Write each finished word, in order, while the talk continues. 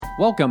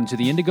Welcome to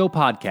the Indigo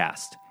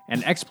Podcast,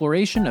 an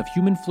exploration of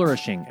human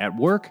flourishing at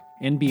work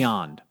and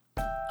beyond.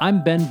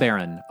 I'm Ben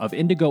Barron of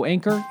Indigo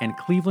Anchor and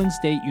Cleveland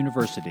State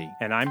University.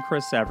 And I'm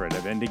Chris Everett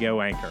of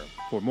Indigo Anchor.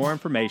 For more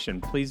information,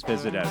 please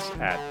visit us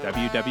at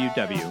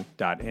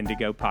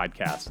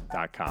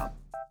www.indigopodcast.com.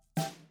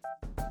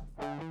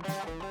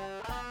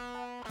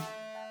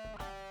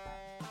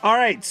 All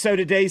right, so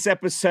today's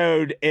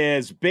episode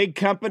is Big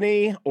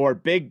Company or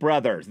Big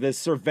Brother, the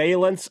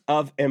surveillance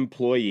of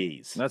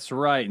employees. That's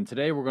right, and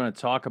today we're going to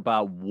talk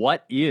about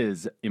what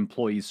is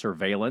employee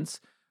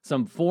surveillance,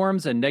 some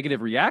forms and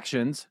negative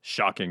reactions,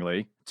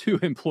 shockingly, to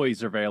employee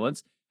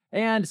surveillance,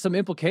 and some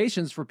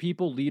implications for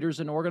people, leaders,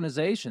 and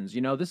organizations.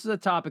 You know, this is a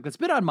topic that's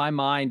been on my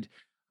mind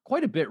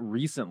quite a bit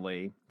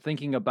recently,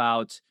 thinking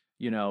about,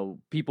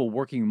 people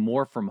working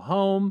more from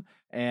home.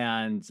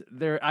 And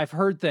I've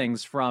heard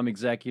things from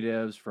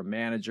executives, from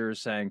managers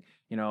saying,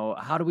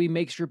 how do we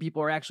make sure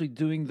people are actually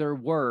doing their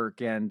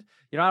work? And,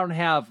 I don't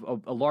have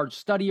a large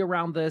study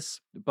around this,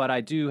 but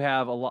I do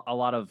have a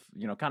lot of,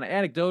 kind of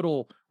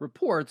anecdotal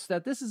reports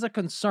that this is a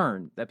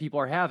concern that people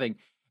are having.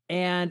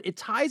 And it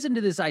ties into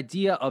this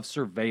idea of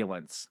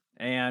surveillance.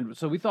 And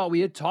so we thought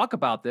we'd talk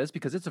about this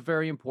because it's a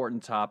very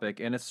important topic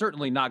and it's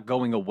certainly not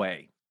going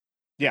away.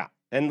 Yeah.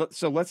 And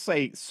so let's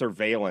say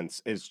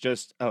surveillance is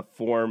just a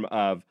form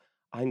of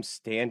I'm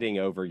standing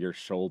over your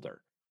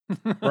shoulder,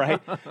 right?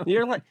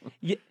 You're like,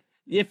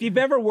 if you've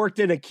ever worked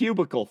in a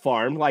cubicle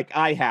farm like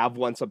I have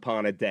once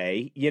upon a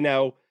day, you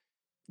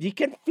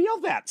can feel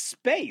that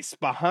space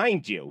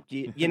behind you.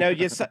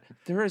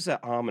 There is an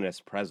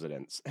ominous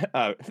presence.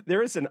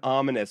 There is an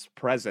ominous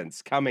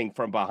presence coming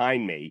from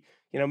behind me.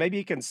 Maybe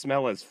you can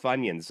smell his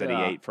Funyuns that he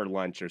ate for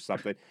lunch or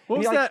something. What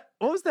was that?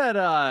 What was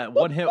that?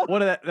 One hit.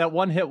 That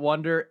one hit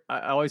wonder.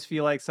 I always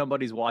feel like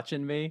somebody's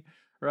watching me.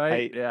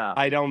 Right?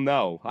 I don't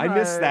know. I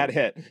missed that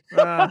hit.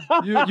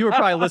 You were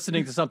probably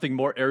listening to something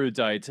more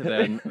erudite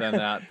than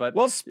that. But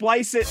we'll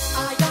splice it.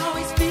 I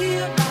always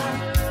feel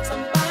like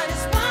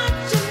somebody's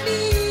watching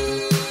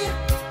me,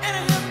 and I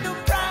have no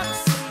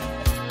privacy.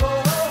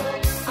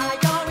 Oh, I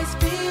always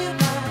feel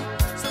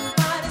like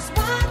somebody's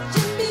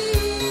watching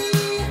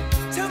me.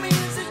 Tell me,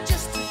 is it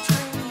just a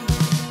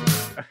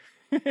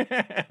dream?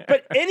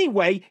 But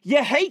anyway,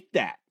 you hate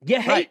that. You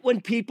hate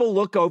when people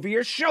look over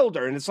your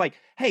shoulder and it's like,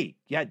 hey,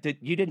 you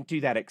didn't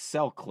do that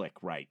Excel click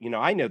right.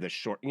 I know the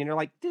short. You're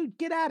like, dude,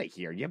 get out of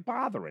here. You're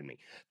bothering me.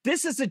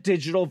 This is a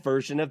digital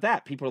version of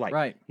that. People are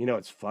like,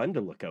 it's fun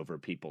to look over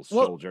people's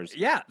shoulders.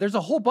 Yeah, there's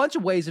a whole bunch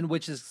of ways in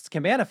which this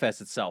can manifest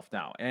itself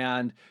now.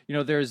 And,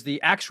 there's the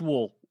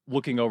actual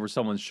looking over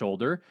someone's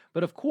shoulder.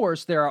 But of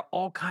course, there are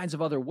all kinds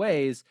of other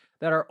ways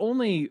that are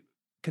only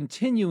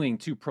continuing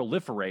to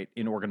proliferate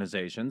in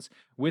organizations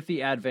with the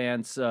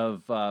advance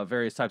of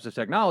various types of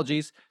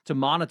technologies to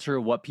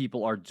monitor what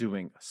people are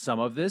doing. Some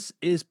of this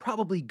is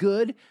probably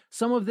good.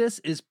 Some of this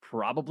is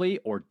probably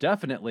or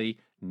definitely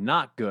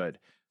not good.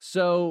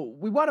 So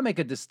we want to make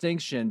a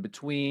distinction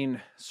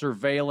between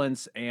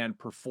surveillance and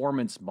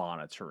performance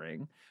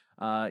monitoring.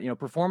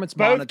 Performance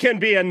both can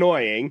be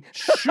annoying.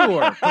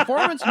 Sure.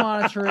 Performance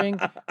monitoring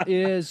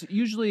is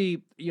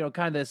usually,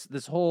 kind of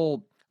this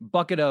whole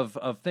bucket of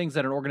things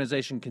that an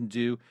organization can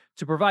do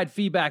to provide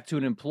feedback to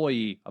an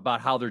employee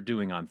about how they're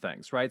doing on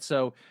things, right?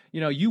 So,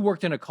 you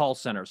worked in a call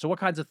center. So what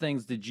kinds of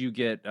things did you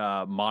get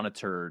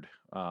monitored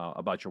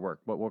about your work?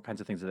 What kinds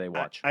of things did they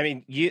watch?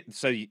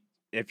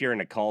 If you're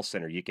in a call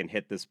center, you can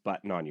hit this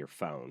button on your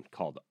phone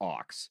called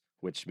aux,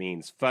 which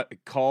means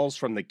calls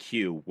from the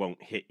queue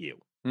won't hit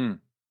you.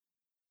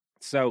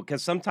 So,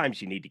 because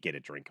sometimes you need to get a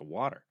drink of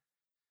water.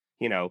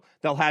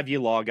 They'll have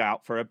you log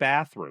out for a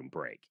bathroom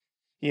break.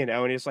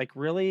 And it's like,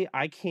 really?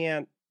 I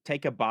can't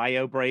take a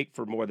bio break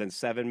for more than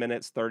 7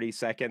 minutes, 30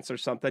 seconds or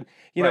something.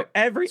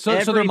 Every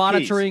So they're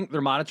monitoring the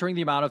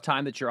amount of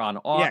time that you're on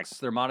aux. Yes.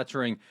 They're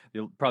monitoring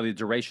probably the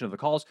duration of the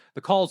calls.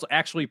 The calls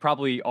actually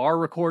probably are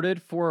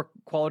recorded for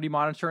quality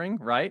monitoring,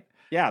 right?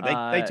 Yeah,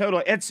 they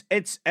totally.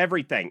 It's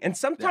everything. And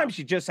sometimes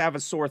you just have a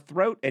sore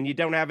throat and you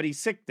don't have any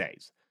sick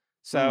days.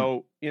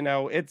 So,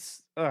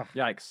 it's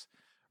yikes.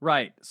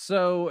 Right.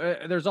 So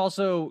there's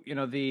also,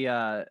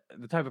 the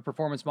type of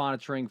performance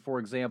monitoring, for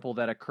example,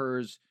 that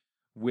occurs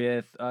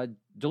with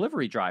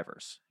delivery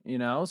drivers,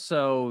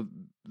 So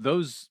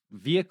those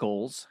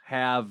vehicles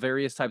have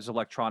various types of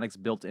electronics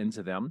built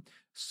into them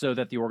so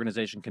that the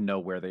organization can know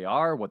where they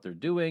are, what they're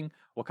doing,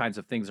 what kinds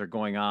of things are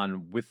going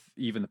on with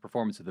even the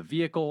performance of the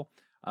vehicle.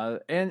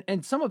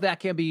 And some of that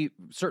can be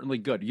certainly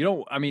good.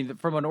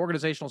 From an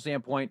organizational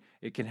standpoint,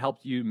 it can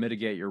help you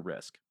mitigate your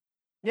risk.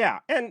 Yeah.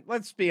 And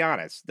let's be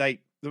honest,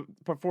 the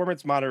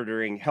performance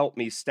monitoring helped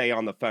me stay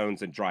on the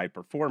phones and drive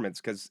performance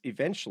because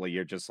eventually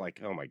you're just like,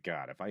 oh my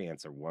God, if I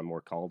answer one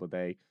more call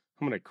today,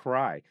 I'm going to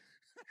cry.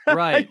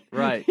 Right.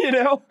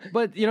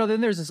 But, then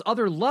there's this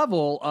other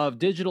level of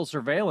digital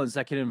surveillance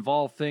that can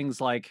involve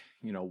things like,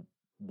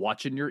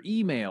 watching your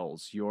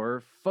emails,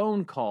 your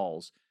phone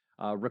calls,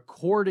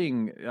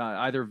 recording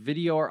either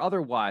video or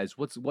otherwise,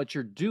 what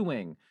you're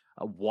doing,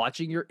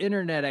 watching your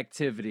internet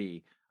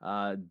activity,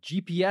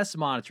 GPS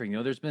monitoring.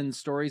 There's been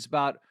stories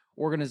about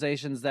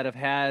organizations that have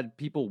had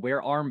people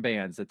wear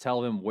armbands that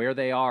tell them where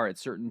they are at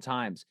certain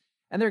times.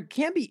 And there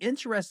can be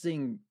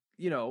interesting,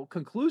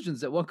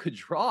 conclusions that one could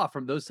draw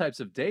from those types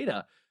of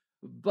data.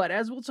 But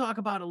as we'll talk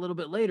about a little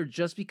bit later,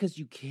 just because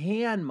you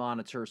can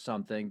monitor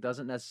something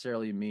doesn't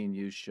necessarily mean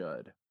you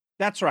should.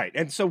 That's right.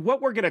 And so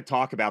what we're going to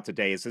talk about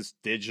today is this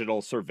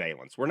digital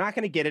surveillance. We're not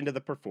going to get into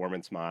the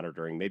performance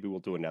monitoring. Maybe we'll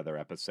do another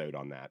episode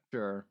on that.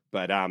 Sure.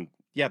 But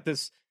yeah,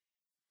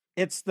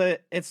 it's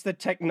the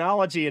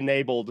technology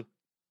enabled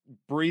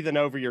breathing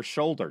over your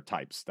shoulder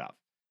type stuff.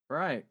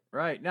 Right.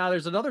 Now,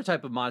 there's another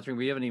type of monitoring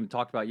we haven't even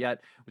talked about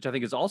yet, which I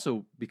think is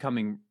also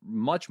becoming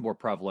much more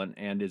prevalent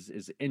and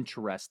is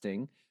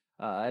interesting,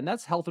 and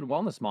that's health and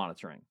wellness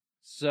monitoring.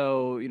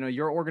 So,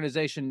 your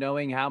organization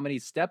knowing how many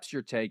steps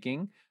you're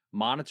taking,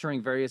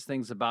 monitoring various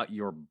things about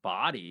your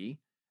body,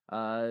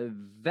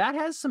 that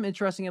has some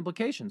interesting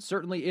implications.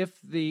 Certainly, if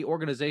the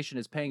organization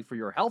is paying for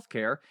your health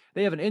care,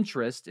 they have an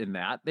interest in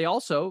that. They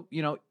also,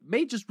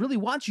 may just really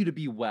want you to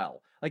be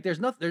well. Like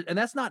there's nothing, and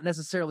that's not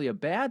necessarily a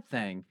bad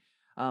thing.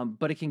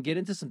 But it can get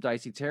into some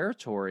dicey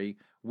territory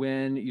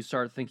when you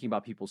start thinking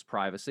about people's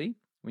privacy,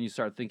 when you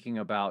start thinking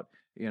about,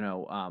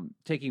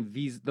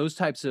 taking those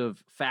types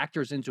of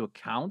factors into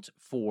account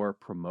for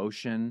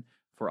promotion,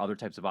 for other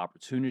types of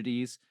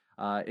opportunities.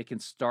 It can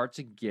start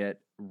to get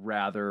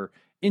rather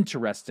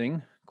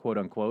interesting, quote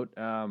unquote,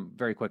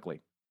 very quickly.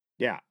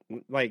 Yeah,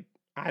 like,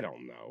 I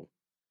don't know.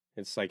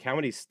 It's like, how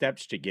many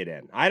steps did you get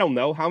in? I don't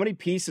know. How many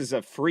pieces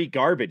of free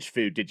garbage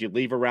food did you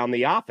leave around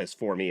the office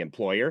for me,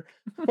 employer?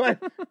 What?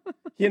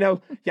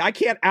 I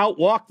can't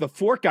outwalk the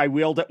fork I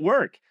wield at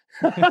work.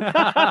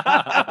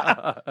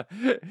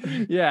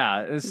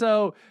 Yeah.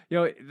 So,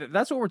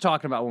 that's what we're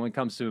talking about when it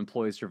comes to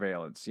employee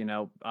surveillance,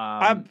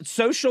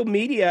 Social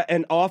media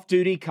and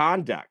off-duty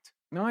conduct.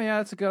 Oh, yeah,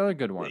 that's a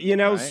good one.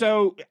 Right?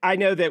 So I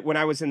know that when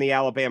I was in the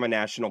Alabama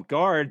National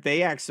Guard,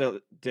 they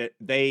actually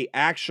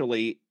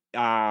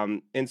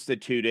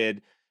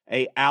instituted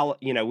we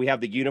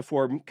have the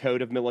Uniform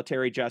Code of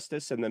Military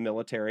Justice in the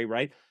military,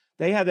 right?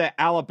 They have the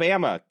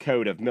Alabama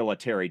Code of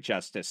Military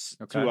Justice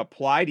to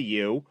apply to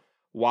you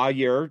while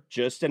you're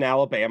just an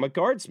Alabama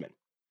guardsman,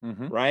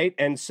 right?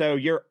 And so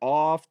your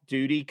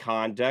off-duty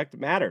conduct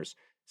matters.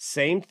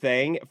 Same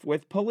thing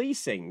with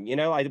policing.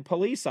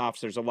 Police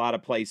officers, a lot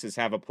of places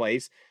have a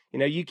place.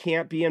 You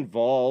can't be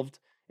involved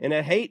in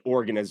a hate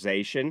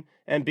organization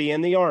and be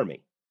in the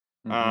Army.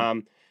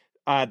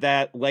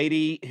 That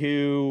lady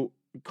who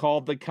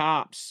called the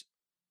cops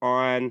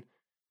on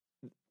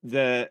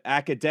the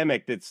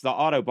academic that's the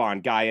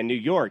Autobahn guy in New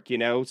York,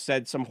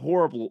 said some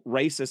horrible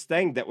racist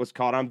thing that was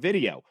caught on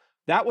video.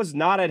 That was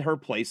not at her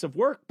place of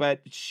work,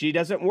 but she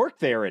doesn't work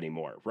there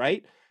anymore,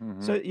 right?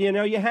 So,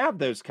 you have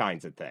those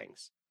kinds of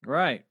things.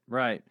 Right.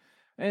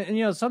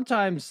 And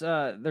sometimes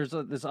there's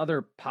this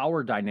other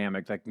power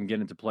dynamic that can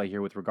get into play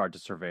here with regard to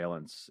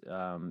surveillance.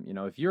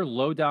 If you're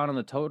low down on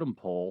the totem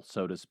pole,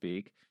 so to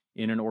speak,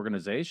 in an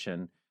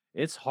organization,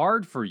 it's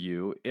hard for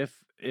you,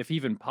 if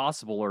even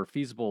possible or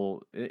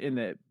feasible in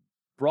the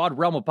broad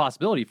realm of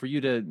possibility, for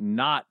you to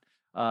not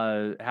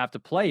have to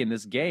play in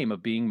this game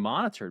of being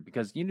monitored,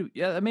 because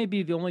that may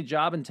be the only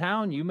job in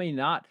town. You may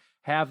not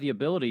have the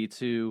ability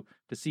to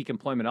seek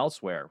employment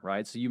elsewhere,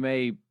 right? So you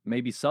may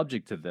be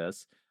subject to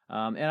this.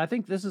 And I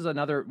think this is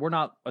we're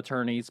not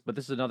attorneys, but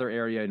this is another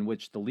area in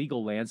which the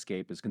legal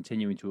landscape is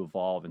continuing to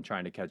evolve and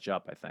trying to catch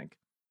up, I think.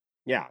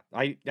 Yeah,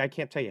 I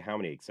can't tell you how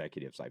many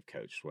executives I've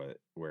coached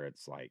where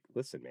it's like,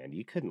 listen, man,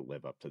 you couldn't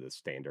live up to the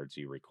standards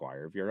you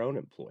require of your own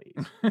employees.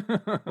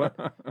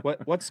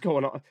 What's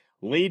going on?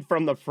 Lead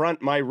from the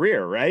front, my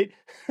rear, right?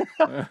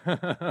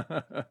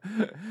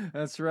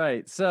 That's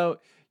right. So,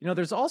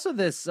 there's also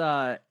this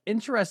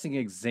interesting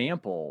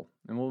example,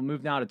 and we'll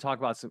move now to talk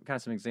about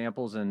some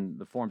examples and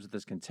the forms that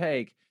this can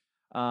take.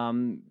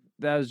 That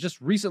was just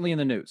recently in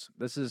the news.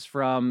 This is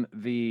from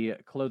the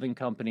clothing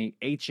company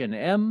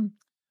H&M.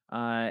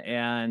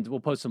 And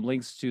we'll post some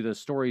links to the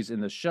stories in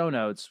the show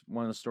notes.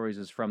 One of the stories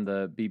is from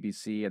the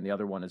BBC and the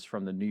other one is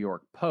from the New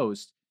York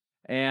Post.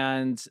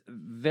 And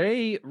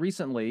they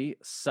recently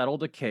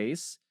settled a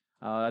case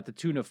at the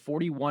tune of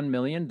 $41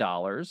 million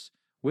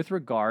with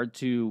regard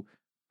to,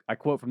 I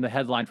quote from the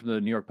headline from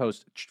the New York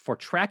Post, for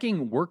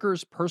tracking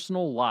workers'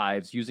 personal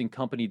lives using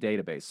company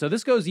database. So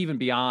this goes even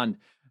beyond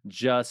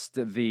just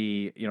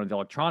the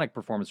electronic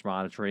performance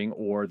monitoring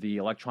or the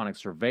electronic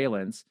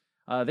surveillance.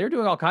 They're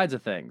doing all kinds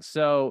of things.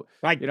 So,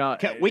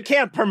 we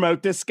can't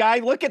promote this guy.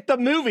 Look at the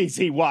movies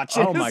he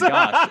watches. Oh my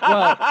gosh.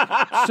 Well,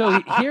 so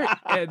here,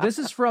 this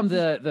is from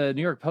the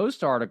New York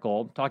Post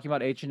article talking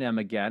about H&M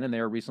again, and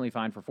they were recently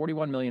fined for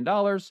 $41 million.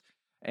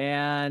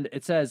 And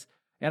it says,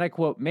 and I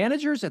quote,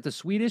 managers at the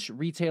Swedish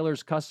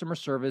retailer's customer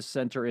service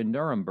center in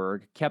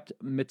Nuremberg kept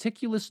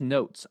meticulous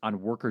notes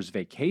on workers'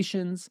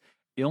 vacations,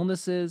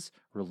 illnesses,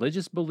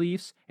 religious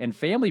beliefs, and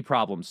family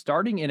problems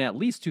starting in at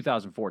least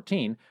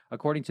 2014,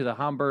 according to the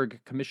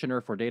Hamburg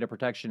Commissioner for Data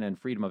Protection and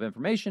Freedom of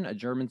Information, a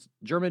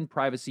German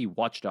privacy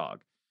watchdog,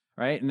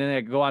 right? And then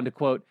they go on to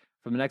quote,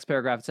 from the next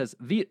paragraph, it says,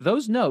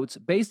 those notes,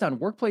 based on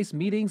workplace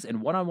meetings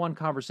and one-on-one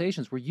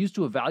conversations, were used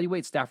to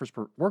evaluate staffers'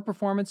 work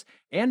performance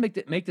and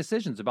make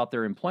decisions about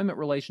their employment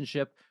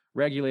relationship,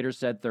 regulators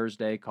said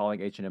Thursday,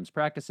 calling H&M's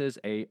practices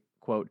a,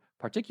 quote,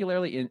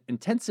 particularly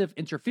intensive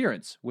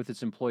interference with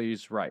its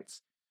employees'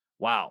 rights.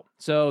 Wow.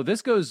 So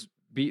this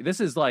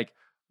is like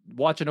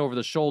watching over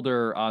the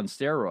shoulder on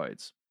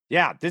steroids.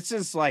 Yeah, this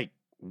is like,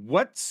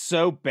 what's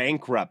so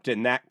bankrupt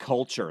in that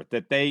culture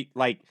that they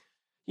like,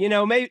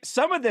 maybe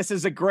some of this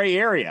is a gray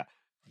area.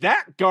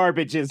 That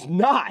garbage is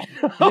not.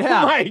 Oh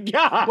Yeah. my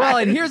God. Well,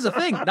 and here's the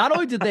thing. Not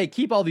only did they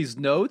keep all these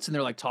notes and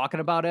they're like talking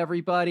about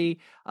everybody,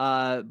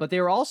 but they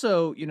were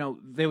also,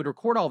 they would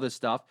record all this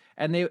stuff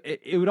and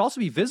it would also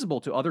be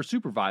visible to other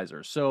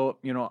supervisors. So,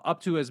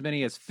 up to as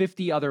many as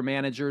 50 other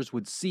managers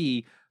would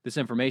see this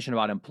information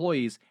about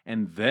employees.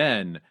 And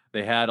then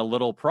they had a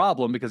little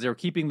problem because they were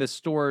keeping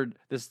this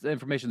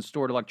information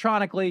stored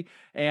electronically.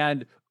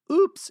 And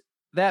oops,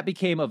 that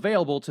became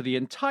available to the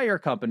entire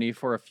company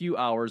for a few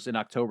hours in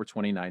October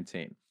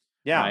 2019.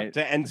 Yeah, right?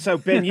 And so,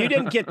 Ben, you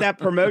didn't get that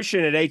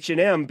promotion at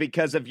H&M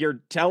because of your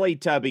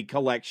Teletubby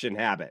collection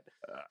habit.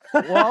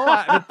 Well,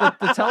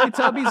 the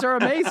Teletubbies are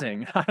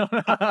amazing. I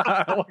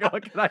don't know.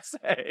 What can I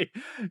say?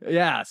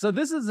 Yeah. So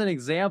this is an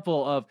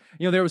example of,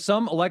 there was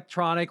some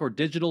electronic or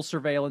digital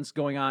surveillance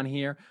going on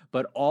here,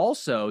 but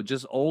also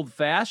just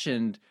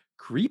old-fashioned,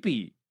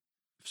 creepy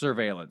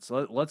surveillance.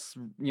 Let's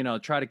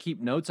try to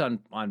keep notes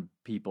on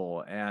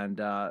people,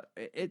 and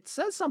it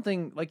says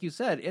something, like you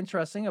said,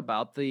 interesting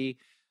about the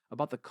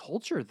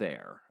culture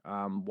there.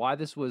 Why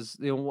this was,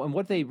 and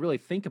what they really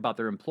think about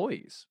their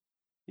employees.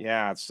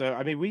 Yeah, so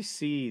I mean, we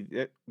see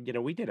that,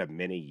 we did a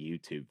mini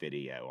YouTube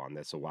video on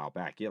this a while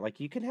back. Like,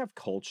 you can have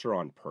culture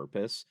on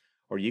purpose,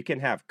 or you can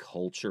have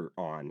culture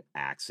on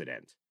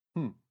accident.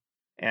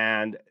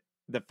 And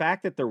the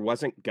fact that there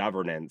wasn't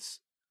governance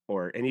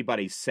or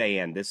anybody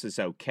saying this is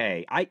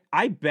okay,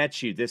 I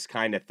bet you this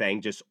kind of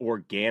thing just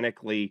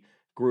organically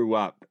grew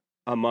up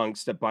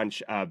amongst a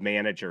bunch of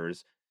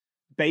managers.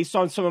 Based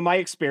on some of my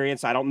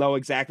experience, I don't know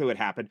exactly what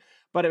happened,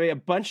 but I mean, a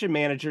bunch of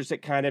managers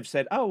that kind of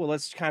said, oh, well,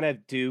 let's kind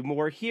of do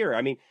more here.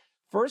 I mean,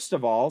 first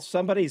of all,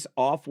 somebody's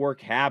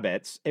off-work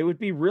habits, it would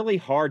be really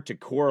hard to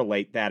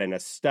correlate that in a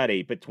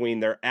study between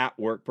their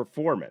at-work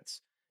performance.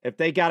 If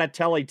they got a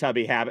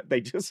Teletubby habit,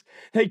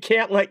 they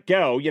can't let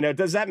go.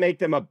 Does that make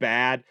them a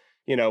bad,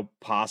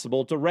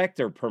 possible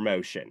director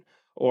promotion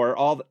or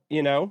all,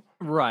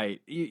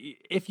 Right.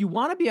 If you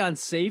want to be on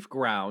safe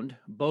ground,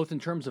 both in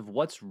terms of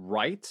what's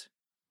right,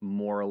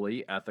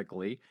 morally,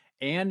 ethically,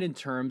 and in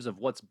terms of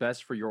what's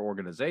best for your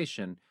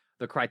organization,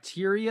 the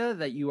criteria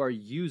that you are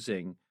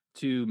using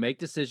to make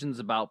decisions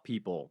about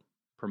people,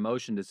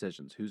 promotion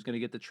decisions, who's going to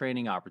get the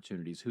training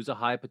opportunities, who's a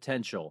high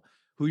potential,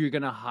 who you're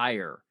going to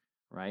hire,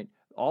 right?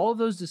 All of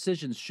those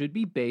decisions should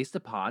be based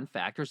upon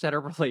factors that are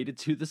related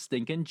to the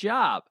stinking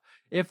job.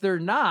 If they're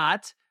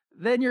not,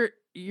 then your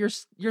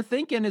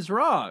thinking is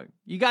wrong.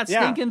 You got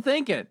stinking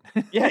thinking.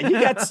 Yeah, you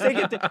got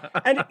stinking.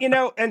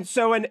 And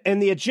so in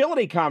the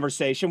agility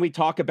conversation, we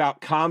talk about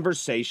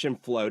conversation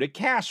flow to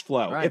cash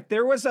flow. Right. If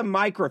there was a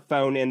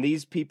microphone in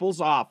these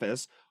people's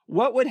office,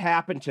 what would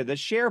happen to the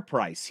share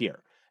price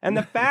here? And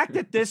the fact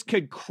that this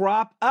could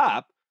crop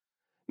up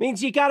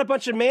means you got a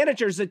bunch of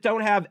managers that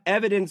don't have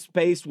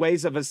evidence-based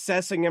ways of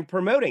assessing and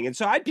promoting. And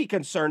so I'd be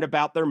concerned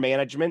about their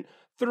management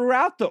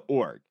throughout the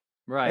org.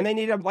 Right. And they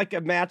need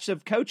a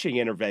massive coaching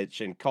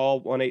intervention.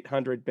 Call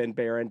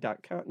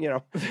 1-800-BEN-BARON.com.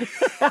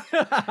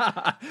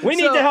 We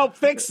need to help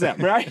fix them,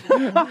 right?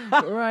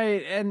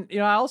 Right. And,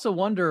 I also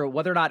wonder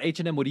whether or not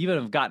H&M would even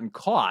have gotten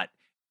caught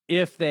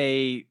if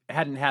they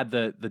hadn't had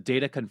the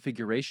data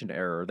configuration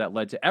error that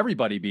led to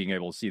everybody being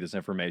able to see this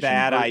information.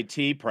 Bad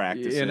IT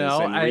practices in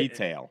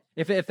retail.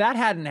 If that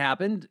hadn't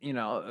happened,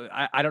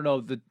 I don't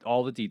know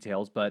all the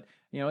details, but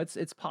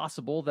it's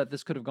possible that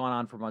this could have gone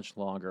on for much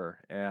longer,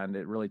 and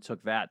it really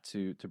took that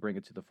to bring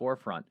it to the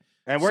forefront.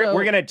 And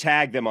we're going to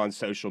tag them on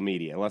social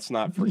media. Let's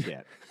not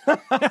forget.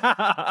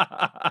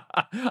 I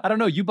don't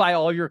know. You buy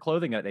all your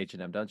clothing at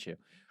H&M, don't you?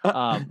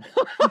 No.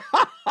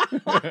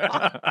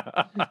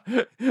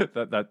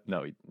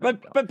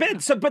 But Ben,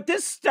 but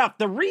this stuff,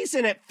 the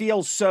reason it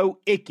feels so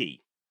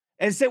icky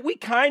is that we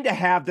kind of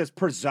have this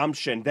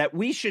presumption that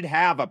we should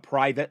have a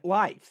private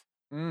life.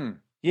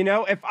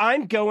 If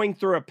I'm going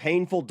through a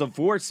painful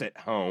divorce at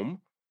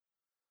home,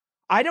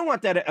 I don't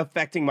want that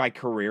affecting my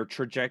career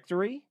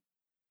trajectory.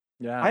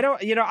 Yeah. I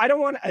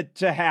don't want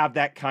to have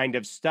that kind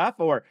of stuff.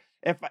 Or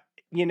if,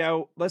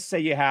 let's say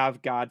you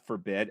have, God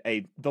forbid,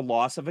 the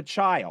loss of a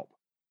child.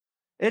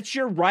 It's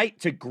your right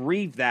to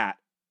grieve that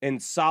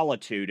in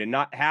solitude and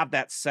not have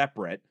that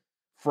separate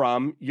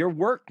from your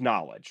work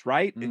knowledge,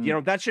 right?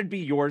 That should be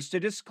yours to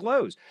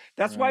disclose.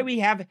 That's why we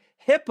have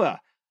HIPAA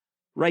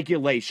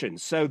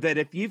regulations, so that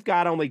if you've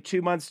got only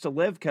 2 months to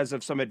live because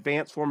of some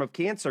advanced form of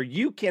cancer,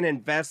 you can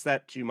invest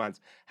that 2 months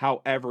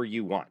however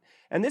you want.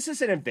 And this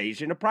is an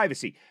invasion of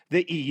privacy.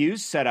 The EU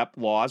set up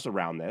laws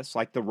around this,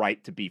 like the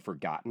right to be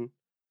forgotten.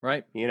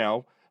 Right.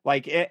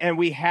 Like, and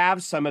we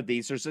have some of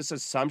these. There's this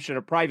assumption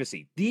of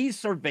privacy. These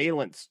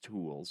surveillance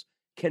tools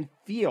can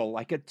feel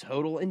like a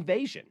total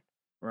invasion.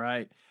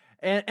 Right.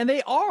 And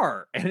they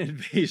are an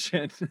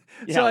invasion.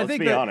 Yeah, So I let's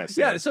think be that, honest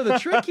yeah. here. So the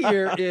trick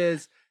here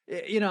is,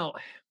 you know,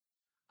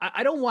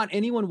 I don't want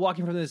anyone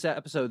walking from this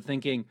episode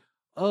thinking,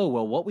 oh,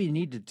 well, what we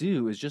need to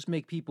do is just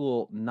make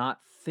people not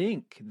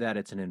think that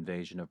it's an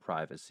invasion of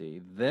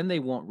privacy. Then they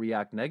won't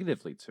react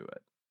negatively to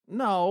it.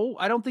 No,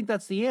 I don't think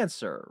that's the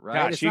answer, right?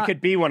 Gosh, It's you not-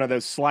 could be one of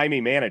those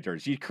slimy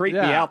managers. You creep me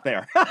Yeah. out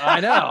there. I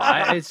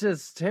know. It's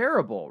just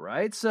terrible,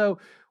 right? So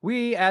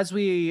we, as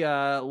we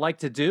like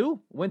to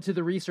do, went to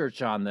the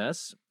research on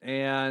this,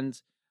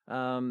 and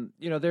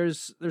you know,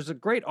 there's a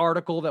great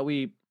article that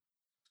we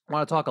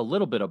want to talk a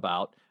little bit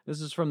about.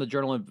 This is from the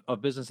Journal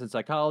of Business and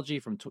Psychology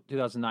from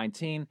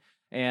 2019,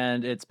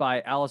 and it's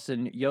by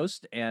Allison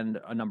Yost and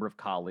a number of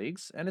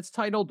colleagues, and it's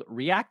titled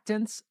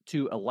 "Reactants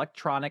to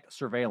Electronic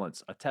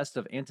Surveillance: A Test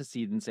of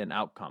Antecedents and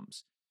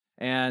Outcomes."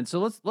 And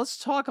so let's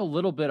talk a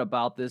little bit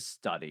about this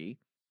study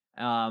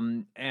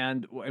and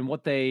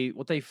what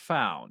they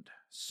found.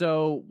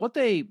 So what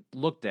they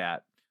looked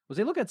at was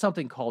they looked at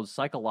something called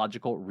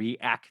psychological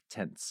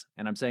reactants,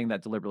 and I'm saying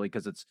that deliberately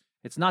because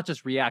it's not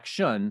just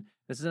reaction.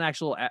 This is an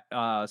actual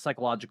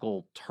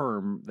psychological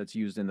term that's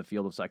used in the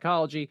field of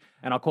psychology,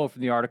 and I'll quote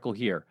from the article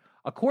here.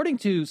 According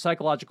to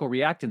psychological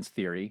reactance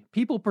theory,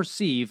 people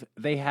perceive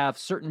they have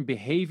certain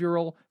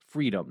behavioral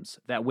freedoms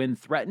that, when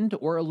threatened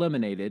or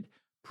eliminated,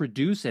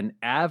 produce an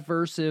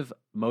aversive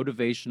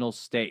motivational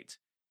state.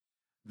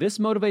 This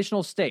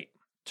motivational state,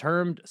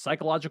 termed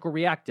psychological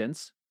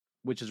reactance,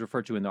 which is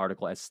referred to in the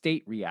article as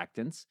state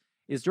reactance,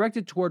 is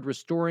directed toward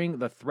restoring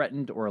the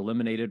threatened or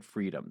eliminated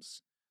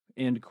freedoms.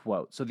 End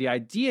quote. So the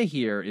idea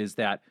here is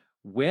that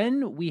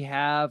when we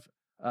have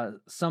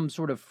some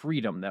sort of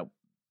freedom that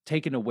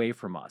taken away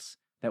from us,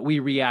 that we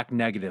react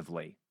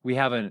negatively. We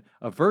have an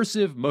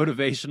aversive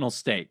motivational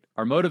state.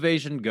 Our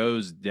motivation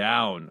goes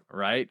down,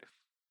 right?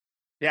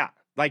 Yeah.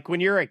 Like when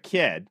you're a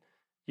kid,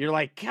 you're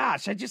like,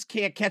 gosh, I just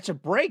can't catch a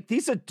break.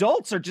 These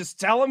adults are just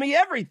telling me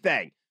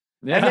everything.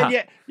 Yeah. And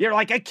then you're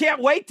like, I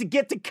can't wait to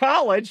get to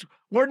college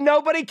where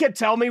nobody can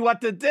tell me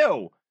what to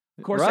do.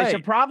 Of course, I should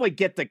Right. probably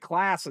get to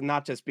class and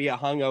not just be a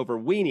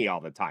hungover weenie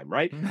all the time,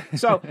 right?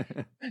 So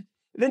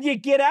then you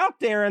get out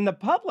there in the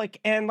public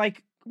and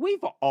like,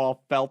 we've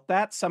all felt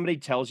that. Somebody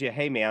tells you,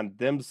 hey, man,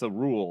 them's the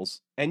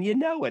rules. And you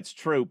know it's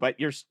true, but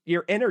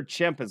your inner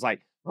chimp is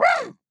like,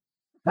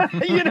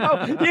 you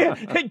know,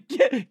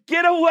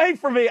 get away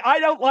from me. I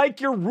don't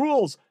like your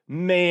rules,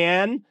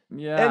 man.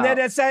 Yeah. And then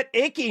it's that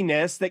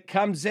ickiness that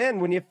comes in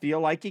when you feel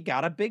like you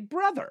got a big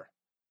brother.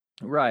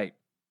 Right.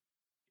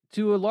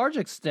 To a large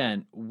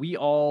extent, we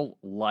all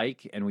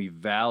like and we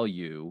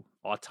value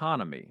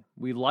autonomy.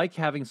 We like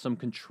having some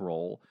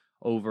control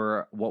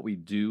over what we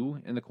do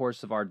in the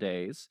course of our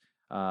days.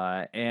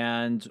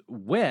 And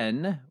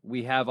when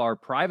we have our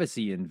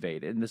privacy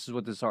invaded, and this is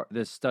what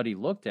this study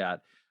looked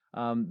at,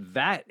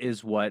 that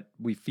is what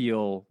we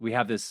feel we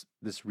have this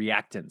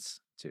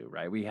reactance to,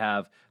 right? We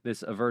have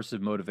this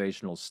aversive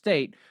motivational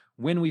state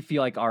when we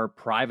feel like our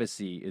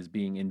privacy is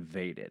being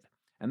invaded.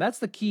 And that's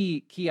the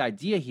key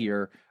idea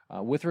here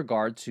with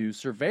regard to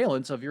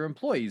surveillance of your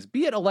employees,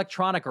 be it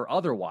electronic or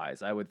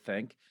otherwise, I would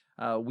think.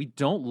 We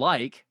don't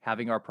like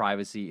having our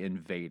privacy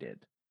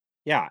invaded.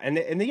 Yeah,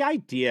 and the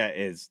idea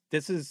is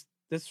this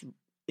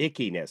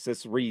ickiness,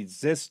 this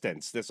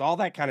resistance, this all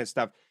that kind of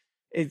stuff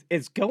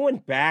is going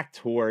back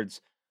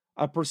towards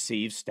a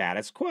perceived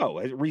status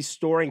quo,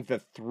 restoring the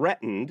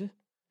threatened.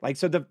 Like,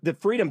 so the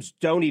freedoms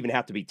don't even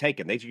have to be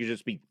taken; they should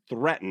just be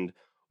threatened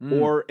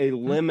or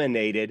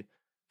eliminated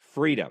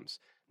freedoms.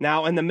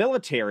 Now, in the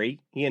military,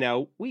 you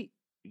know,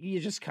 you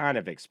just kind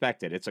of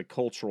expect it; it's a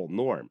cultural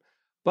norm,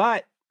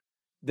 but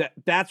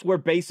that's where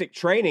basic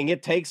training,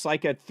 it takes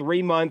like a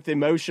 3-month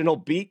emotional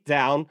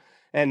beatdown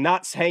and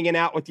not hanging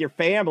out with your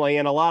family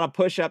and a lot of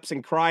push-ups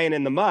and crying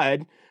in the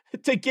mud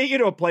to get you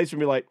to a place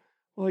where you're like,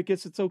 well, I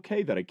guess it's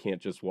okay that I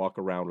can't just walk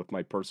around with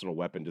my personal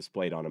weapon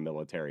displayed on a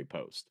military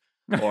post.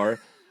 Or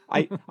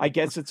I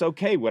guess it's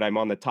okay when I'm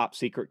on the top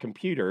secret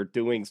computer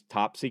doing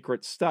top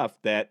secret stuff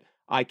that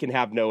I can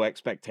have no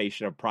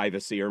expectation of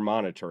privacy or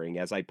monitoring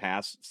as I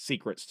pass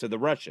secrets to the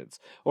Russians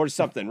or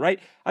something, right?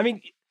 I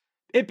mean,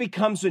 it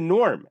becomes a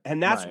norm,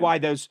 and that's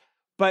Right. why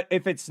but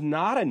if it's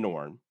not a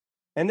norm,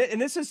 and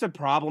this is the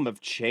problem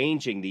of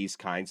changing these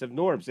kinds of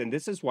norms, and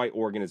this is why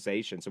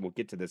organizations, and we'll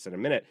get to this in a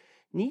minute,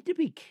 need to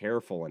be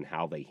careful in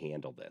how they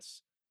handle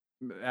this.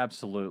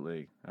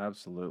 Absolutely.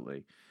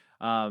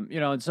 You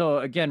know, and so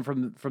again,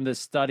 from this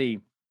study,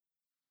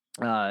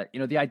 you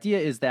know, the idea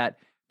is that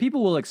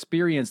people will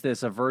experience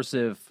this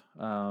aversive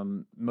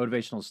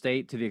motivational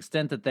state to the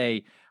extent that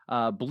they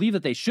believe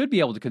that they should be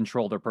able to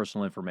control their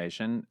personal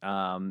information,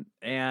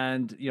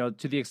 and you know,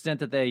 to the extent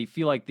that they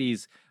feel like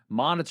these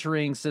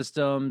monitoring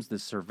systems, the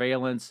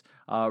surveillance,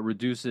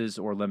 reduces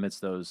or limits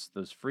those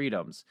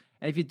freedoms.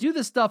 And if you do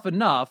this stuff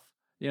enough,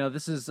 you know,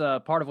 this is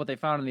part of what they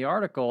found in the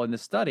article in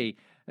this study.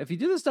 If you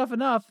do this stuff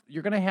enough,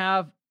 you're going to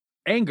have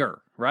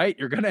anger, right?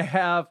 You're going to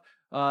have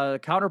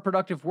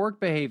counterproductive work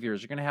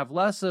behaviors. You're going to have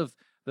less of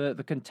the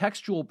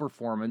contextual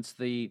performance,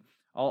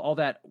 all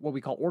that what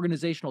we call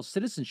organizational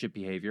citizenship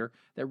behavior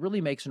that really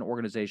makes an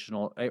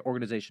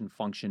organization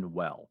function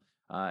well.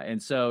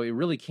 And so it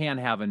really can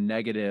have a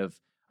negative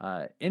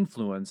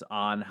influence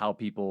on how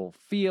people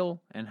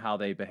feel and how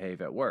they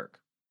behave at work.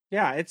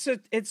 Yeah,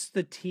 it's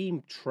the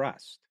team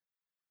trust,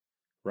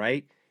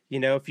 right?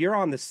 If you're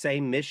on the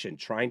same mission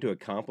trying to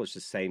accomplish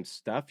the same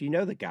stuff,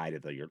 the guy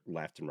to your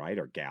left and right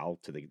or gal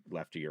to the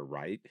left of your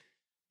right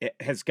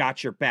has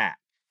got your back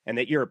and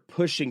that you're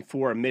pushing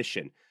for a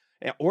mission.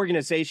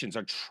 Organizations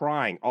are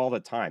trying all the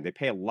time. They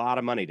pay a lot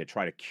of money to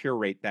try to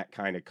curate that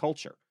kind of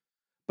culture.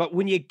 But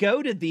when you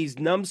go to these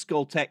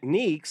numbskull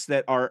techniques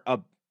that are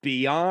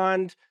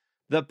beyond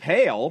the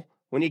pale,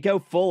 when you go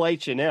full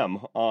H&M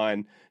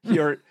on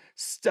your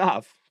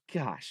stuff,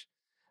 gosh,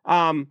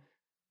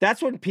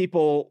 that's when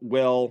people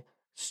will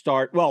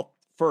start. Well,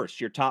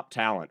 first, your top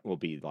talent will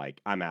be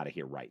like, I'm out of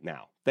here right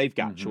now. They've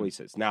got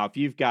choices. Now, if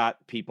you've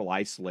got people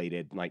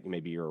isolated, like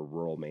maybe you're a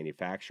rural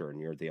manufacturer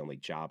and you're the only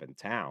job in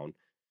town,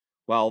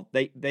 well,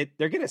 they're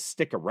going to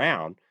stick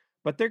around,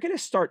 but they're going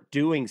to start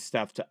doing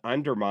stuff to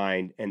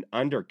undermine and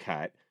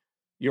undercut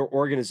your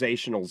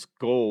organizational's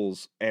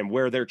goals and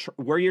where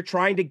you're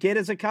trying to get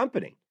as a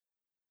company.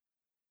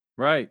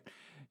 Right.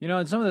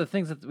 And some of the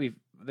things that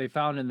they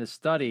found in this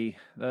study,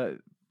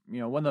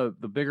 one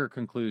of the bigger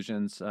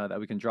conclusions that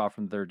we can draw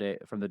from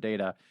the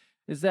data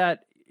is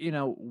that,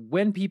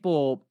 when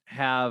people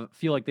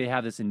feel like they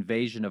have this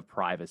invasion of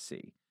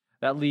privacy,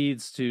 that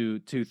leads to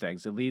two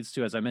things. It leads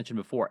to, as I mentioned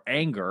before,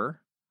 anger.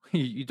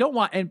 You don't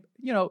want, and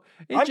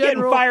I'm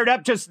getting fired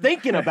up just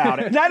thinking about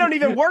it. And I don't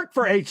even work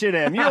for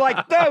H&M. You're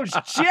like those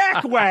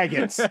jack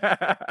wagons. So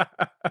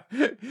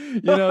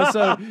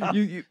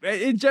you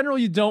in general,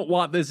 you don't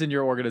want this in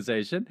your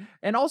organization.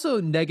 And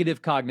also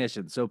negative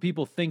cognition. So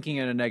people thinking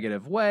in a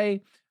negative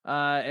way.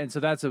 And so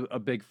that's a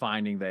big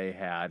finding they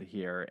had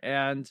here.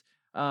 And,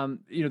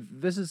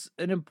 this is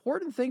an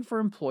important thing for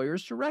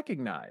employers to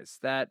recognize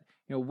that,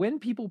 when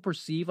people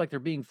perceive like they're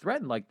being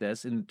threatened like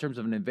this in terms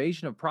of an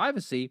invasion of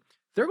privacy,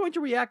 they're going to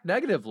react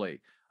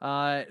negatively.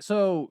 And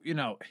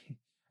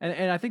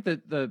I think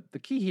that the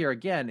key here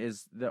again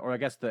is or I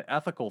guess the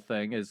ethical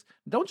thing is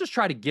don't just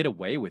try to get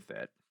away with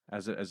it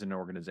as an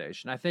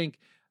organization. I think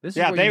this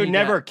is where they would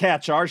never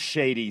catch our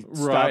shady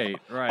stuff.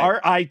 Right. Our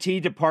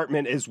IT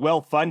department is well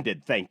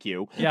funded, thank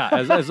you. Yeah,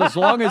 as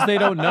long as they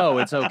don't know,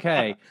 it's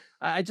okay.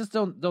 I just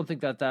don't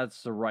think that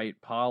that's the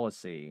right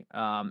policy.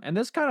 And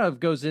this kind of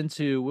goes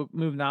we'll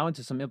move now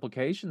into some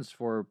implications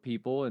for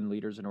people and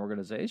leaders and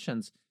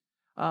organizations.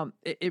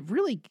 It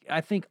really, I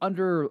think,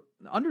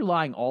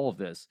 underlying all of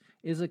this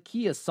is a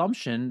key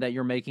assumption that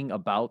you're making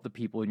about the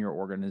people in your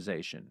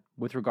organization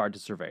with regard to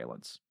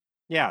surveillance.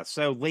 Yeah,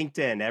 so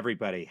LinkedIn,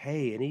 everybody,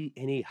 hey,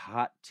 any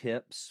hot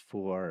tips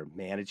for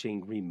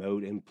managing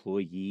remote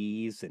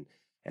employees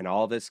and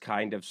all this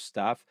kind of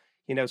stuff?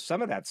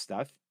 Some of that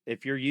stuff,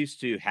 if you're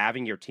used to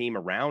having your team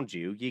around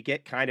you, you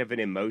get kind of an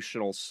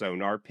emotional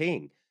sonar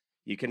ping.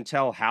 You can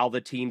tell how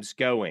the team's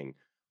going,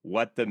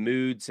 what the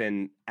moods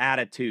and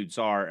attitudes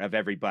are of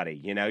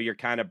everybody. You're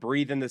kind of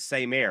breathing the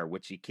same air,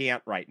 which you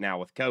can't right now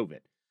with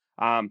COVID.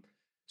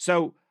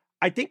 So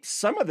I think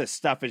some of this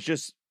stuff is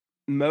just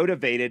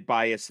motivated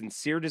by a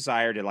sincere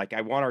desire to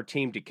I want our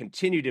team to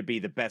continue to be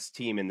the best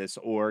team in this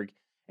org.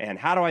 And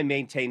how do I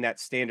maintain that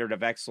standard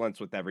of excellence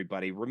with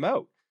everybody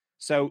remote?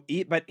 So,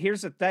 but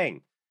here's the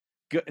thing.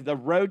 The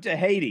road to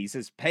Hades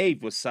is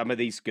paved with some of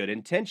these good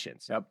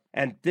intentions. Yep.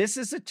 And this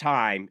is a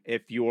time,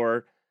 if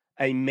you're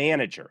a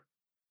manager,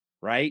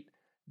 right,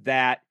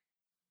 that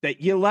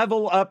you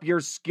level up your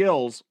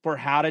skills for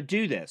how to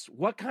do this.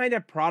 What kind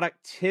of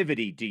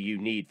productivity do you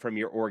need from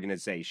your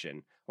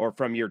organization or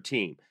from your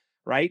team,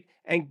 right?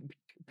 And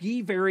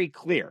be very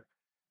clear.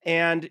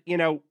 And,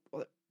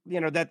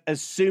 that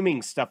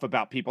assuming stuff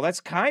about people, that's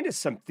kind of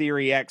some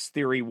theory X,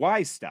 theory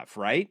Y stuff,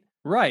 right?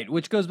 Right,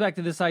 which goes back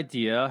to this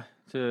idea,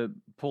 to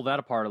pull that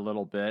apart a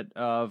little bit,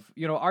 of,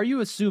 are you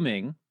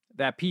assuming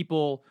that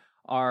people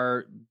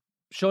are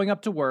showing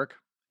up to work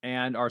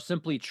and are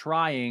simply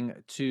trying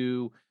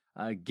to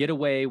get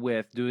away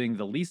with doing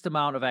the least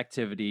amount of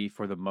activity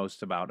for the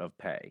most amount of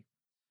pay?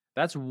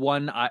 That's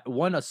one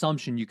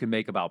assumption you can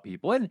make about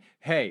people. And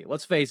hey,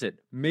 let's face it,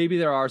 maybe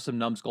there are some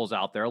numbskulls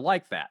out there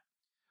like that.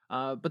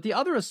 But the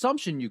other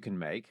assumption you can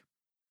make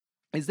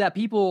is that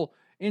people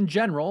in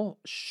general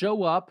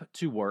show up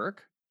to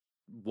work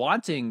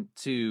wanting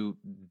to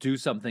do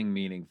something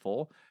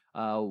meaningful,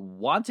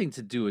 wanting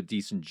to do a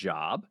decent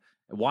job,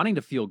 wanting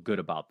to feel good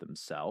about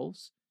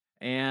themselves,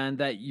 and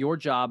that your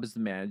job as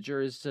the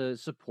manager is to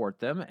support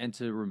them and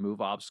to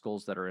remove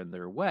obstacles that are in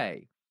their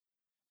way.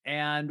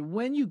 And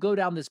when you go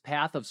down this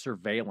path of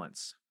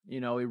surveillance,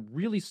 it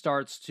really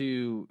starts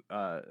to,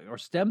 or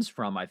stems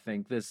from, I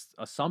think, this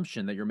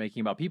assumption that you're making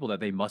about people that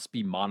they must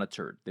be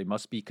monitored, they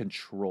must be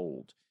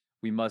controlled.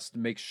 We must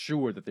make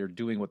sure that they're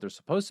doing what they're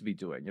supposed to be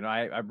doing.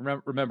 I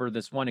remember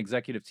this one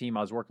executive team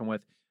I was working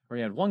with where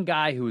you had one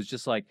guy who was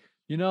just like,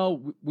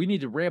 we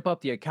need to ramp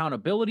up the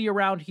accountability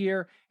around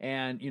here.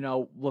 And,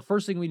 the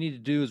first thing we need to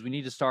do is we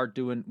need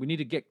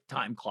to get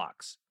time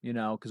clocks,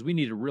 because we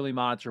need to really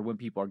monitor when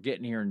people are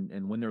getting here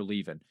and when they're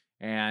leaving.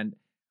 And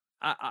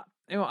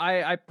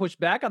I pushed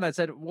back on that,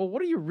 said, well,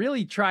 what are you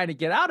really trying to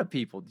get out of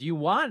people? Do you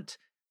want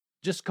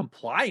just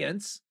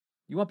compliance?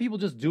 You want people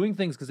just doing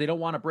things because they don't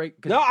want to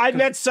break? No, I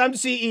met some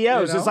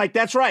CEOs. It's like,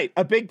 that's right.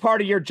 A big part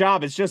of your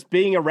job is just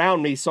being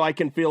around me so I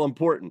can feel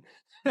important.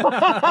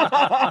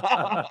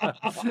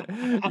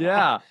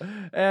 Yeah.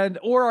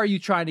 Or are you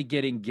trying to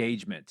get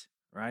engagement,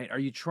 right? Are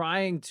you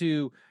trying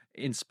to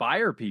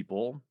inspire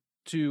people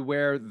to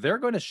where they're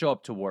going to show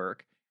up to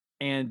work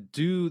and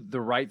do the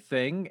right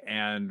thing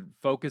and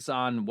focus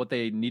on what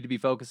they need to be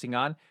focusing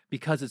on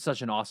because it's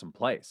such an awesome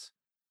place?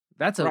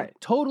 That's a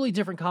totally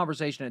different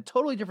conversation and a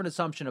totally different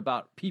assumption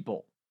about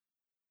people.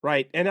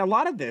 Right. And a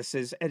lot of this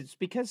it's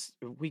because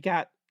we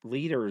got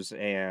leaders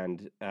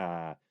and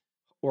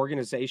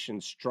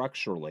organizations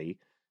structurally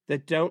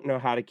that don't know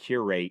how to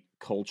curate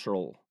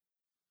cultural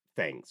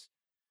things,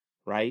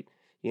 right?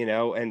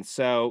 And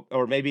so,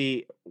 or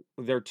maybe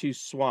they're too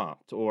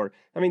swamped, or,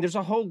 there's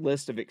a whole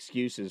list of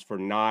excuses for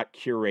not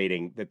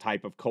curating the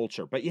type of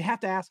culture. But you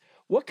have to ask,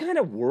 what kind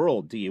of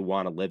world do you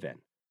want to live in?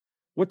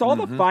 With all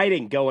the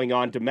fighting going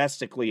on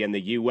domestically in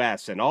the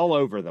U.S. and all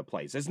over the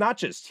place, it's not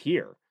just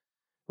here,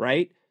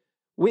 right?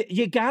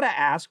 You got to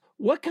ask,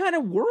 what kind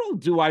of world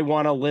do I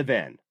want to live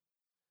in?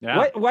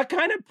 Yeah. What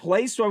kind of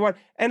place do I want?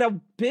 And a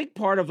big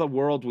part of the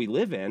world we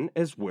live in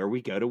is where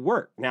we go to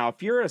work. Now,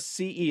 if you're a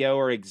CEO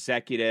or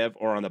executive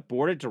or on the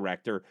board of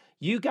director,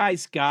 you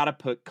guys got to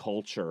put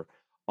culture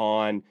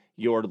on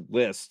your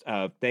list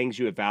of things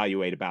you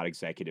evaluate about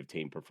executive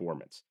team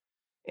performance.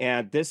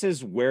 And this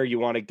is where you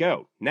want to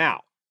go.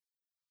 Now,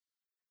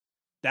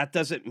 that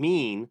doesn't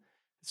mean,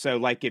 so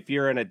like if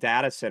you're in a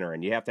data center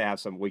and you have to have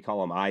some, we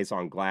call them eyes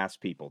on glass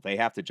people, they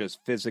have to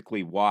just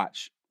physically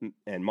watch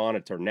and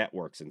monitor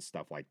networks and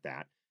stuff like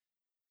that.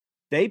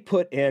 They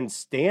put in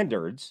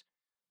standards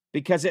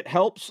because it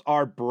helps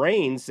our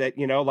brains that,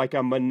 like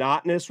a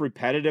monotonous,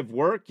 repetitive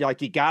work,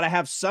 like you got to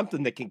have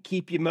something that can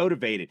keep you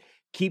motivated,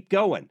 keep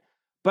going.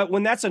 But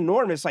when that's a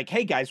norm, it's like,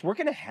 hey guys, we're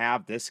going to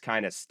have this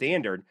kind of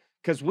standard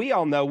because we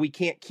all know we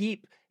can't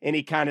keep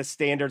any kind of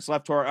standards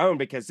left to our own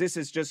because this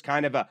is just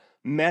kind of a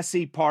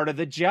messy part of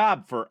the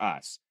job for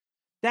us.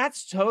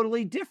 That's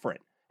totally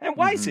different. And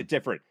why is it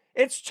different?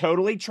 It's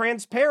totally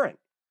transparent.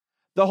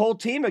 The whole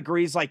team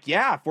agrees, like,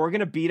 yeah, if we're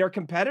going to beat our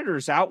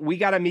competitors out, we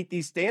got to meet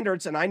these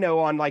standards. And I know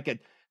on like a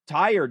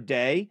tired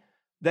day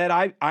that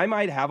I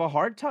might have a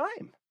hard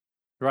time.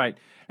 Right.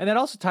 And that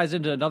also ties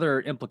into another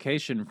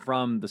implication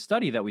from the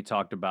study that we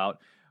talked about,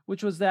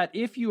 which was that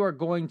if you are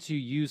going to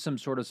use some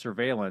sort of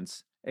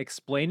surveillance,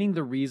 explaining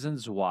the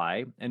reasons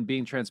why and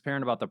being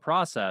transparent about the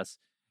process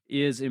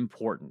is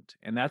important.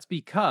 And that's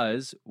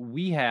because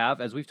we have,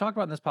 as we've talked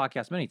about in this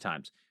podcast many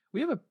times,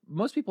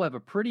 most people have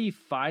a pretty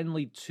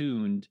finely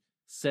tuned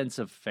sense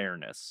of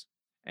fairness.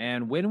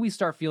 And when we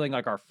start feeling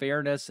like our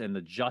fairness and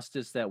the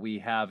justice that we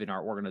have in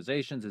our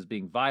organizations is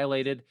being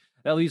violated,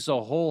 that leads to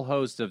a whole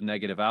host of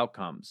negative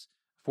outcomes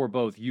for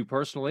both you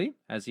personally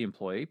as the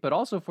employee, but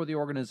also for the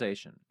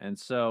organization. And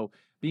so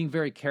being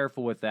very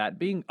careful with that,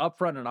 being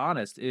upfront and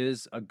honest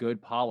is a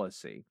good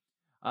policy.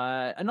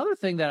 Another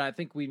thing that I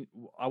think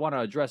I want to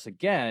address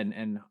again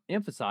and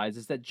emphasize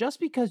is that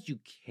just because you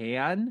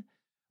can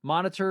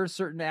monitor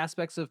certain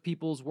aspects of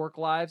people's work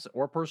lives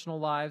or personal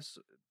lives,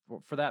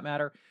 for that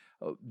matter,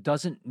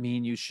 doesn't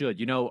mean you should.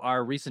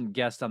 Our recent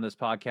guest on this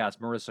podcast,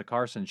 Marissa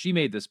Carson, she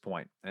made this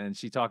point, and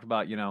she talked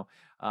about,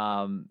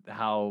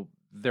 how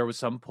there was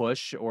some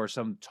push or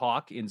some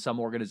talk in some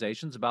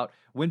organizations about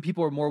when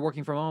people are more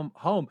working from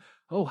home.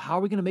 Oh, how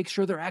are we going to make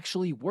sure they're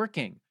actually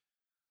working?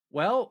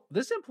 Well,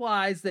 this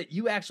implies that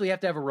you actually have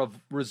to have a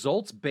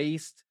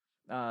results-based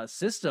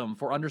system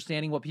for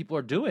understanding what people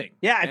are doing.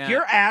 Yeah, if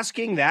you're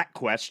asking that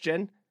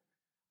question,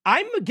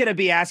 I'm going to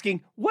be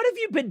asking, what have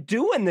you been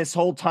doing this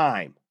whole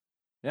time?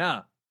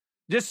 Yeah.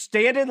 Just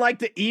standing like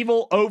the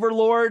evil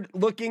overlord,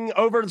 looking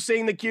over,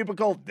 seeing the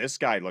cubicle. This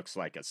guy looks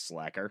like a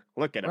slacker.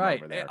 Look at him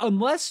over there.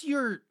 Unless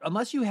you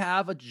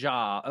have a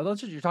job,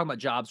 unless you're talking about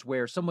jobs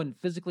where someone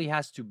physically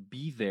has to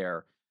be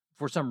there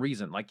for some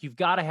reason, like you've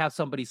got to have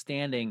somebody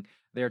standing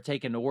there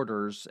taking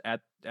orders at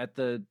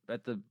the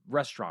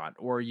restaurant,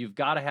 or you've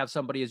got to have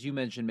somebody, as you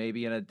mentioned,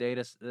 maybe in a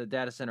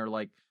data center,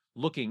 like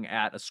looking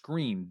at a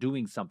screen,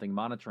 doing something,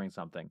 monitoring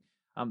something.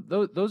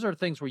 Those are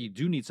things where you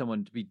do need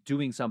someone to be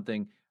doing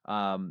something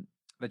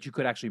that you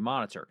could actually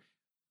monitor.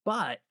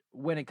 But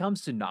when it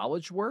comes to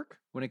knowledge work,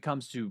 when it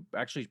comes to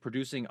actually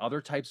producing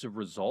other types of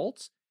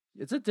results,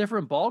 it's a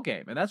different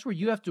ballgame. And that's where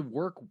you have to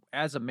work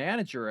as a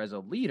manager, as a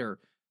leader,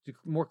 to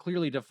more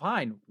clearly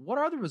define what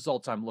are the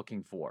results I'm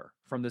looking for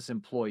from this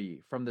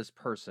employee, from this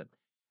person,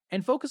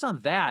 and focus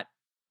on that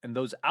and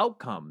those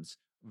outcomes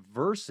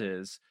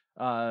versus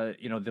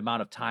the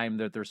amount of time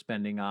that they're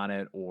spending on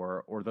it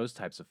or those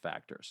types of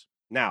factors.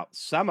 Now,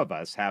 some of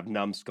us have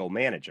numbskull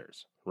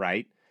managers,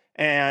 right?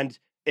 And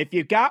if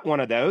you got one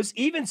of those,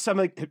 even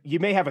you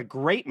may have a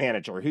great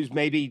manager who's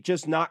maybe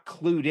just not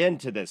clued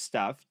into this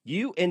stuff.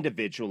 You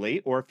individually,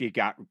 or if you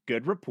got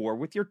good rapport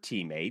with your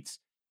teammates,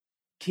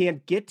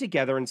 can get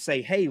together and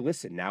say, hey,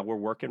 listen, now we're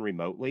working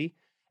remotely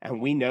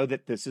and we know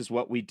that this is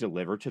what we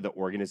deliver to the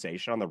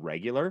organization on the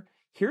regular.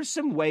 Here's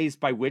some ways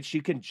by which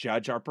you can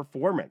judge our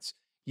performance.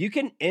 You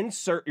can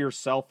insert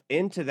yourself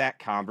into that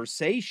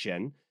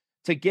conversation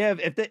to give,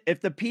 if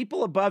the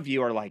people above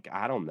you are like,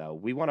 I don't know,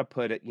 we want to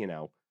put it,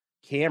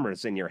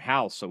 cameras in your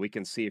house so we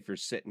can see if you're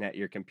sitting at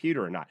your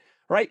computer or not,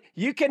 right?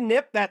 You can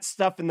nip that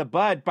stuff in the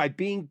bud by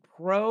being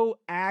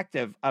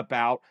proactive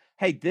about,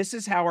 hey, this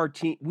is how our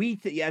team,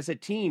 as a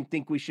team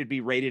think we should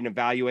be rated and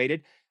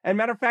evaluated. And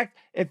matter of fact,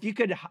 if you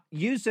could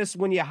use this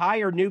when you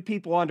hire new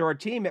people onto our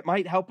team, it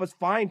might help us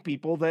find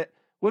people that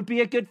would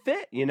be a good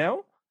fit,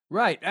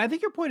 Right. I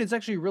think your point is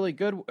actually really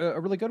good, a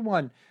really good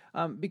one,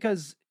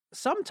 because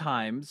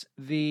sometimes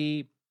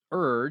the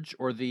urge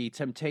or the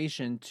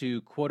temptation to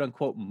quote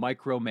unquote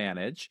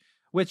micromanage,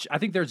 which I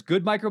think there's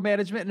good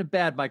micromanagement and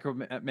bad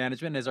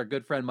micromanagement, as our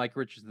good friend Mike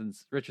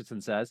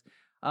Richardson says,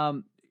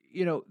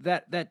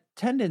 that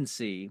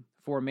tendency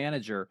for a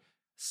manager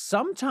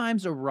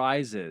sometimes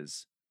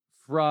arises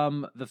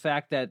from the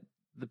fact that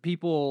the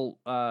people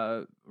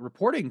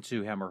reporting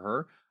to him or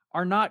her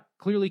are not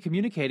clearly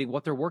communicating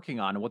what they're working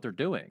on and what they're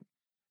doing.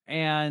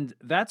 And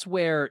that's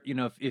where,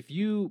 if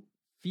you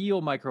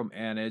feel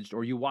micromanaged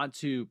or you want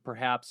to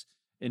perhaps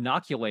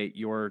inoculate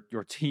your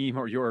team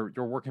or your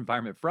work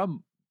environment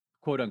from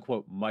quote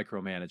unquote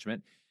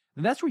micromanagement,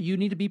 then that's where you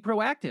need to be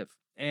proactive.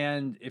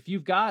 And if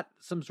you've got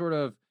some sort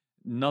of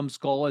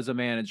numbskull as a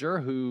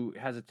manager who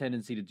has a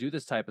tendency to do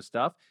this type of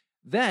stuff,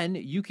 then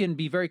you can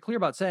be very clear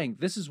about saying,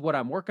 this is what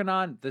I'm working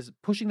on,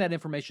 pushing that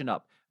information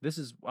up. This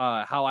is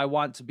how I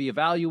want to be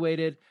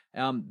evaluated.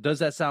 Does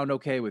that sound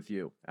okay with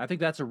you? I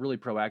think that's a really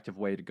proactive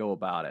way to go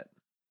about it.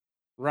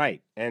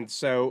 Right. And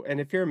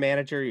if you're a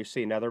manager, you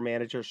see another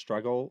manager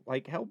struggle,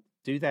 like help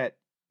do that.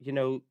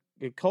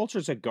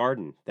 Culture's a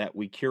garden that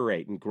we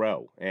curate and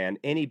grow, and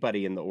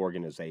anybody in the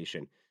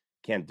organization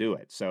can do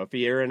it. So if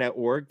you're in an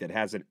org that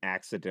has an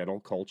accidental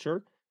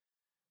culture,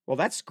 well,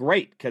 that's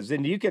great, because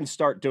then you can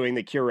start doing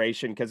the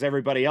curation because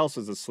everybody else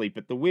is asleep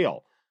at the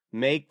wheel.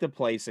 Make the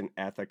place an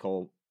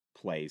ethical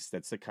place.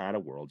 That's the kind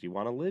of world you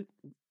want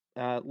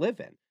to live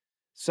in.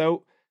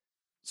 So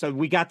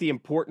we got the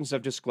importance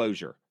of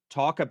disclosure.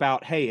 Talk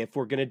about, hey, if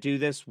we're going to do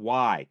this,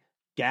 why?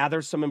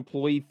 Gather some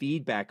employee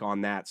feedback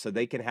on that so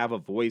they can have a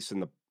voice in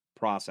the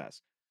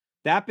process.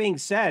 That being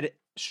said,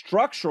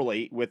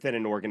 structurally within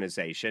an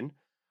organization,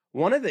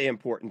 one of the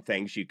important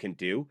things you can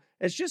do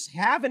is just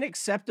have an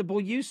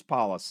acceptable use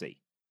policy.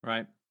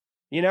 Right.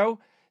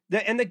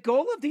 And the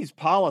goal of these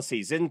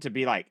policies isn't to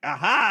be like,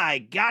 aha, I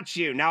got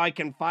you. Now I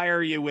can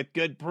fire you with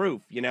good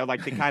proof,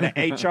 like the kind of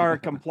HR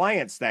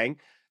compliance thing.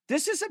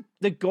 This is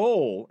the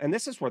goal. And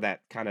this is where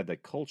that kind of the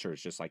culture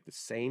is just like the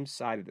same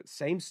side of the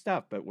same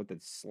stuff, but with a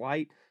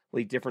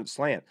slightly different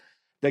slant.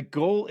 The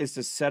goal is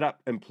to set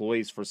up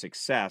employees for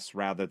success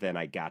rather than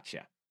I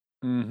gotcha,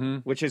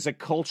 which is a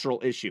cultural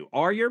issue.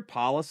 Are your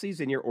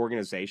policies in your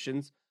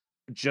organizations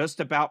just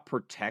about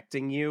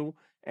protecting you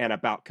and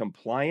about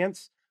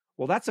compliance?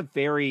 Well, that's a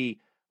very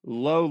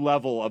low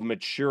level of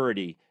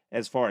maturity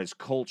as far as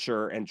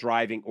culture and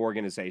driving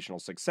organizational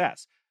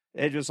success.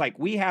 It's just like,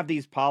 we have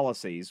these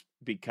policies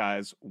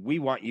because we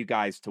want you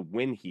guys to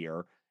win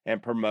here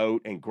and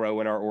promote and grow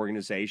in our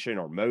organization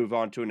or move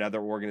on to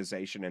another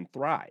organization and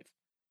thrive.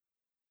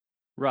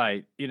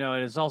 Right. And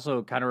it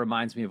also kind of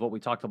reminds me of what we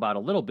talked about a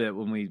little bit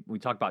when we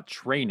talked about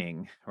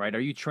training, right? Are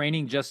you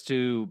training just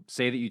to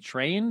say that you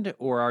trained,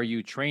 or are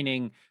you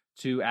training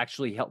to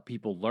actually help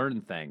people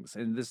learn things?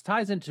 And this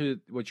ties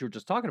into what you were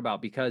just talking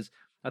about, because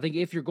I think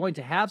if you're going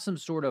to have some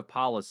sort of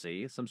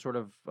policy, some sort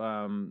of,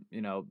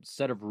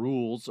 set of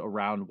rules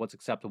around what's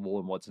acceptable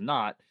and what's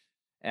not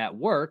at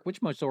work,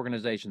 which most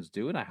organizations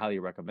do, and I highly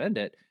recommend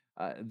it,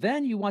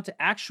 then you want to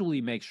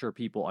actually make sure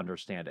people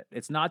understand it.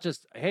 It's not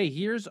just, hey,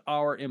 here's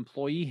our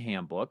employee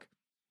handbook.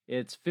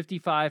 It's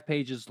 55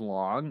 pages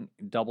long,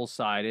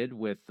 double-sided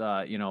with,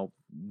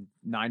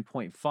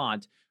 9-point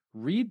font.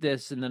 Read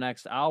this in the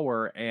next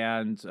hour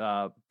and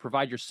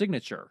provide your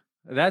signature.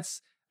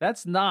 That's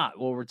not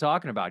what we're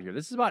talking about here.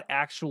 This is about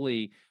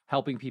actually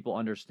helping people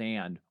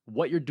understand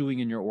what you're doing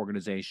in your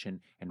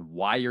organization and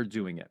why you're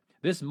doing it.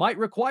 This might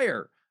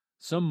require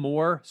some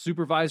more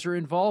supervisor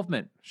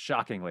involvement,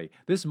 shockingly.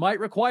 This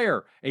might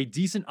require a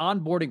decent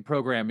onboarding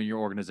program in your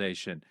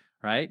organization,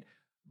 right?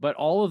 But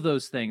all of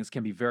those things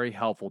can be very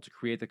helpful to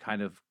create the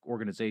kind of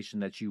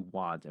organization that you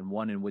want, and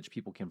one in which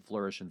people can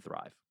flourish and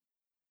thrive.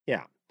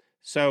 Yeah.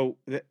 So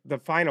the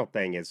final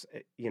thing is,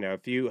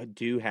 if you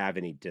do have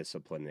any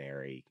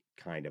disciplinary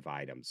kind of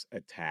items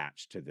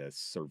attached to this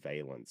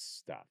surveillance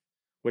stuff,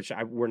 which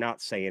we're not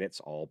saying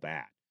it's all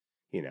bad.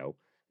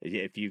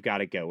 If you've got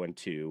to go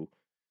into,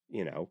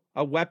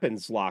 a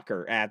weapons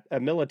locker at a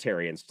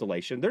military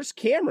installation, there's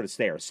cameras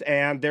there,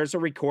 and there's a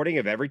recording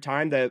of every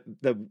time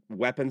the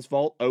weapons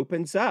vault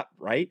opens up,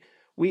 right?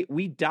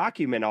 We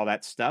document all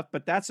that stuff,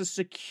 but that's a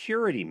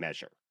security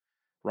measure.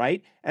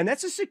 right? And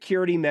that's a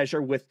security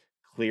measure with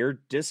clear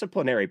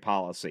disciplinary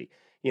policy.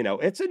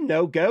 It's a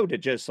no-go to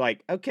just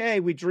like, okay,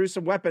 we drew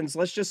some weapons.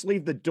 Let's just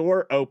leave the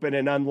door open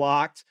and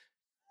unlocked.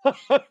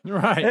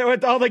 Right. And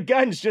with all the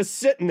guns just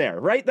sitting there,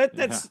 right?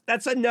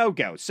 That's a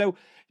no-go. So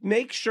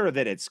make sure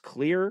that it's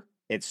clear,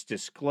 it's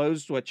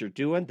disclosed what you're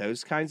doing,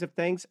 those kinds of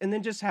things, and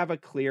then just have a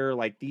clear,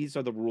 like, these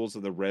are the rules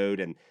of the road,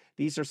 and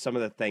these are some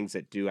of the things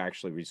that do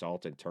actually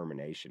result in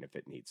termination if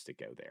it needs to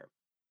go there.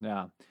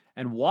 Yeah.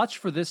 And watch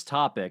for this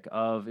topic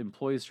of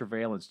employee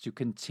surveillance to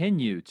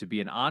continue to be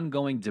an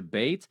ongoing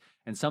debate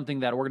and something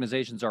that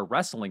organizations are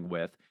wrestling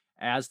with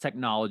as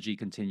technology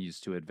continues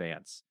to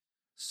advance.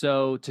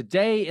 So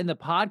today in the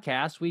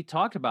podcast, we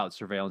talked about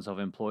surveillance of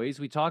employees.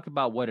 We talked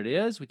about what it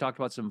is. We talked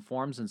about some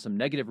forms and some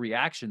negative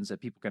reactions that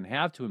people can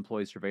have to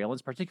employee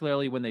surveillance,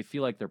 particularly when they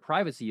feel like their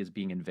privacy is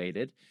being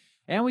invaded.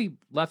 And we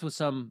left with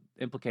some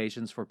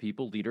implications for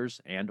people,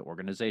 leaders, and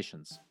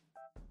organizations.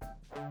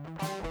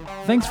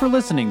 Thanks for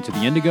listening to the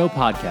Indigo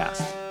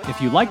Podcast.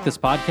 If you like this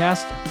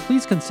podcast,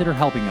 please consider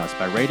helping us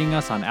by rating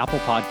us on Apple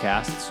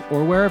Podcasts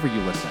or wherever you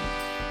listen,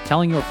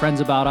 telling your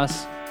friends about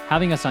us,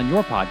 having us on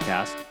your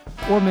podcast,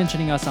 or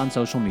mentioning us on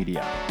social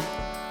media.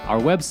 Our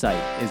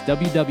website is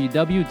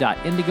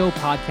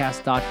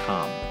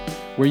www.indigopodcast.com,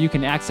 where you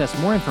can access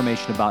more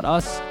information about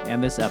us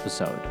and this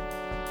episode.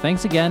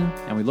 Thanks again,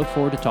 and we look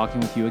forward to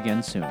talking with you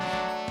again soon.